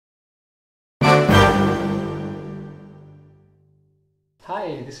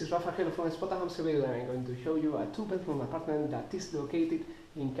Hi, this is Rafael from Spotahome, Seville, and I'm going to show you a two-bedroom apartment that is located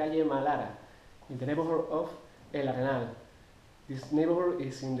in Calle Malara, in the neighborhood of El Arenal. This neighborhood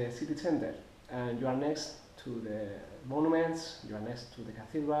is in the city center, and you are next to the monuments, you are next to the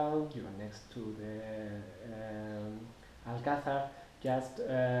cathedral, you are next to the Alcázar, just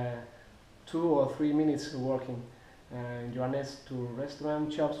 2 or 3 minutes walking, and you are next to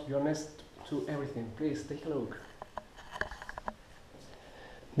restaurant, shops, you are next to everything. Please take a look.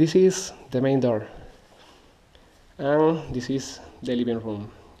 This is the main door, and this is the living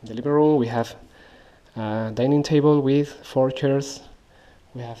room. In the living room we have a dining table with 4 chairs.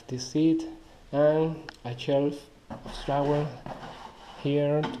 We have this seat and a shelf of drawer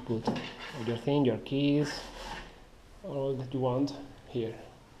here to put all your things, your keys, all that you want here.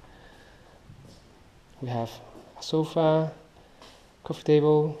 We have a sofa, coffee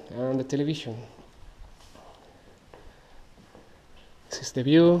table, and a television. This is the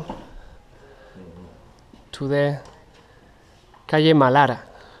view to the Calle Malara.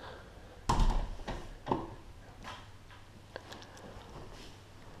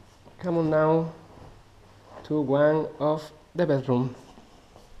 Come on now to one of the bedroom.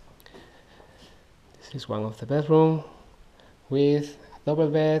 This is one of the bedroom with a double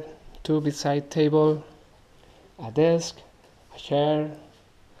bed, 2 bedside table, a desk, a chair,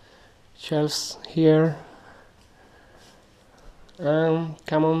 shelves here.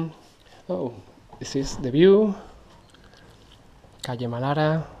 Come on. Oh, this is the view. Calle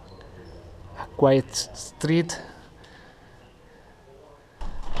Malara, a quiet street.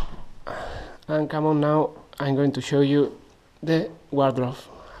 And come on now, I'm going to show you the wardrobe.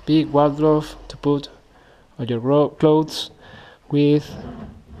 A big wardrobe to put all your clothes with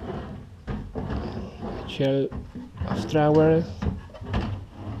a shelf of drawers.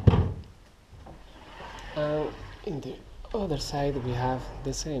 And in the other side we have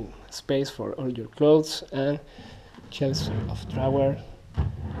the same space for all your clothes and shelves of drawer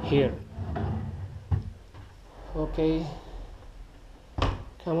here. Okay,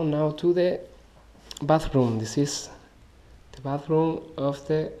 come on now to the bathroom. This is the bathroom of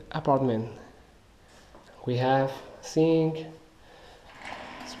the apartment. We have sink,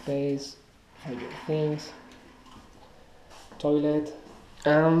 space for your things, toilet,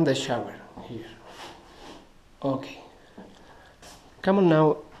 and the shower here. Okay. Come on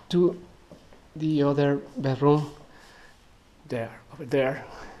now to the other bedroom. There, over there.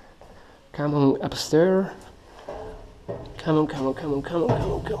 Come on upstairs. Come on, come on, come on, come on,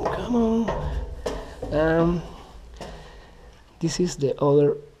 come on, come on, come on. This is the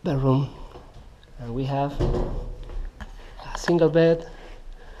other bedroom. And we have a single bed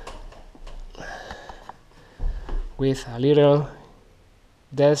with a little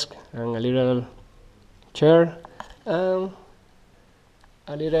desk and a little chair and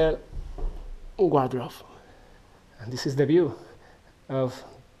a little wardrobe. And this is the view of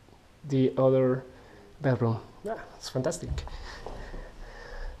the other bedroom. Yeah, it's fantastic.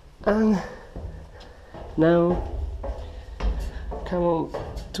 And now come on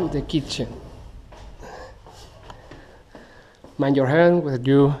to the kitchen. Mind your hand with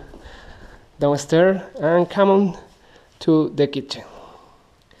you downstairs and come on to the kitchen.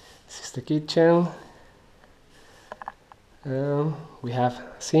 This is the kitchen. We have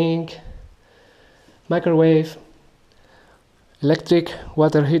sink, microwave, electric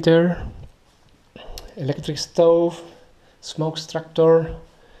water heater, electric stove, smoke extractor,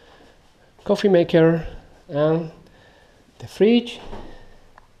 coffee maker, and the fridge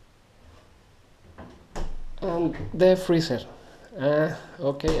and the freezer.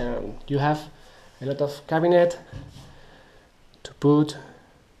 Okay, you have a lot of cabinet to put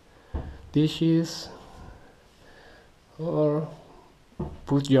dishes or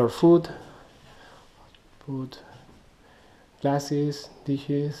put your food, put glasses,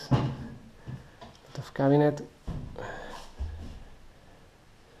 dishes, a lot of cabinet,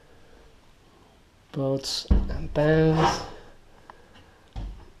 pots and pans,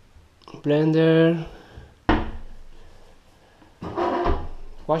 blender,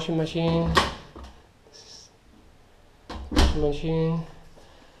 washing machine,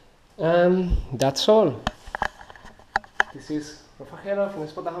 and that's all. This is Rafael from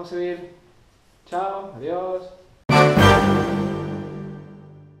Spotahome, Seville. Ciao, adiós.